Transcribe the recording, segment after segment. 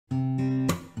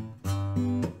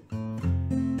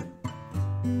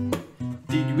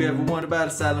You ever wonder about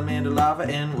a salamander larva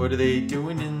and what are they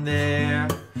doing in there?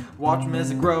 Watch them as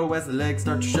they grow, as the legs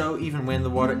start to show, even when the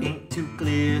water ain't too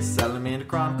clear. Salamander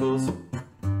Chronicles.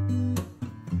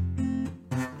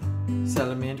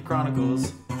 Salamander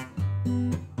Chronicles.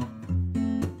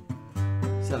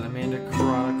 Salamander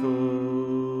Chronicles.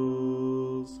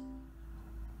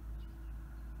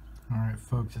 Alright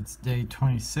folks, it's day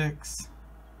 26.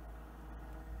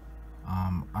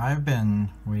 I've been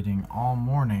waiting all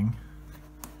morning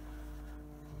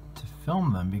to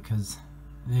film them because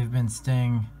they've been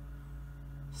staying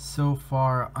so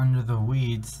far under the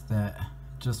weeds that it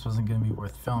just wasn't going to be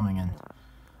worth filming, and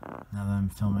now that I'm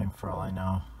filming, for all I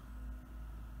know,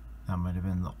 that might have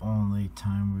been the only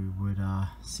time we would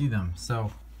see them.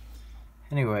 So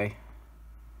anyway,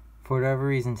 for whatever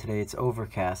reason today it's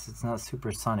overcast. It's not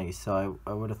super sunny, so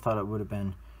I would have thought it would have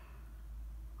been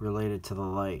related to the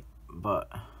light, but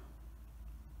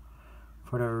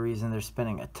for whatever reason they're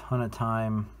spending a ton of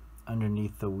time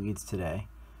underneath the weeds today.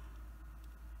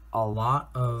 A lot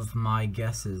of my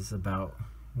guesses about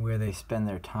where they spend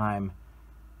their time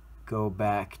go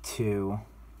back to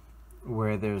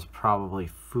where there's probably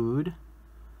food,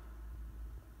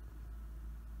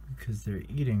 because they're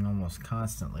eating almost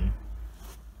constantly.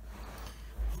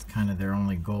 It's kind of their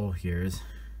only goal here, is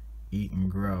eat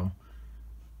and grow.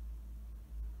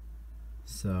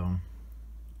 So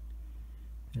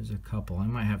there's a couple. I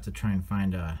might have to try and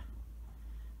find a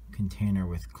container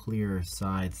with clearer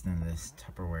sides than this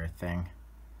Tupperware thing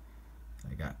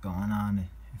I got going on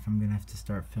if I'm gonna have to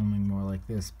start filming more like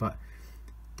this. But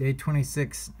day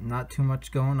 26, not too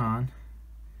much going on.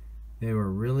 They were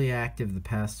really active the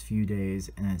past few days,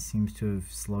 and it seems to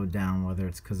have slowed down, whether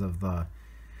it's because of the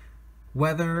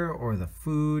weather or the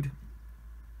food.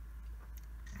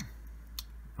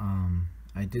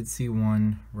 I did see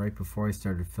one right before I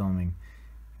started filming,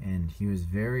 and he was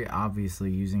very obviously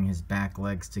using his back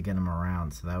legs to get him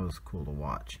around, so that was cool to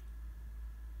watch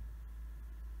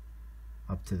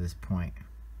up to this point.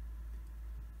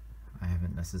 I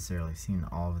haven't necessarily seen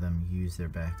all of them use their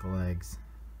back legs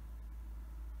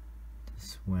to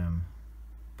swim,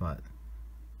 but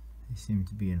they seem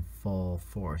to be in full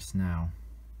force now.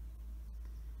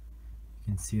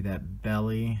 You can see that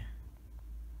belly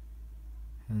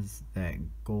has that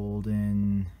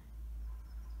golden,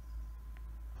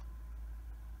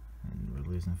 and we're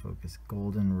losing focus,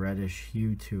 golden reddish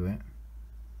hue to it.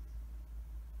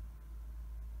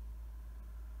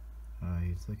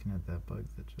 He's looking at that bug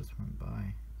that just went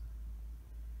by.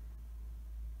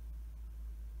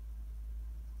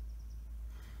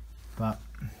 But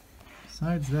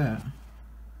besides that,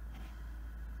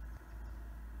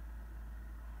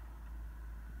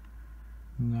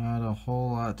 not a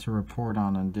whole lot to report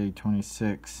on day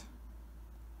 26.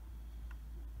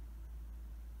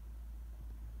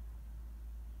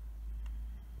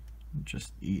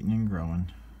 Just eating and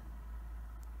growing.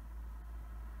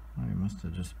 Oh, he must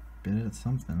have just bit at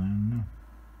something, I don't know.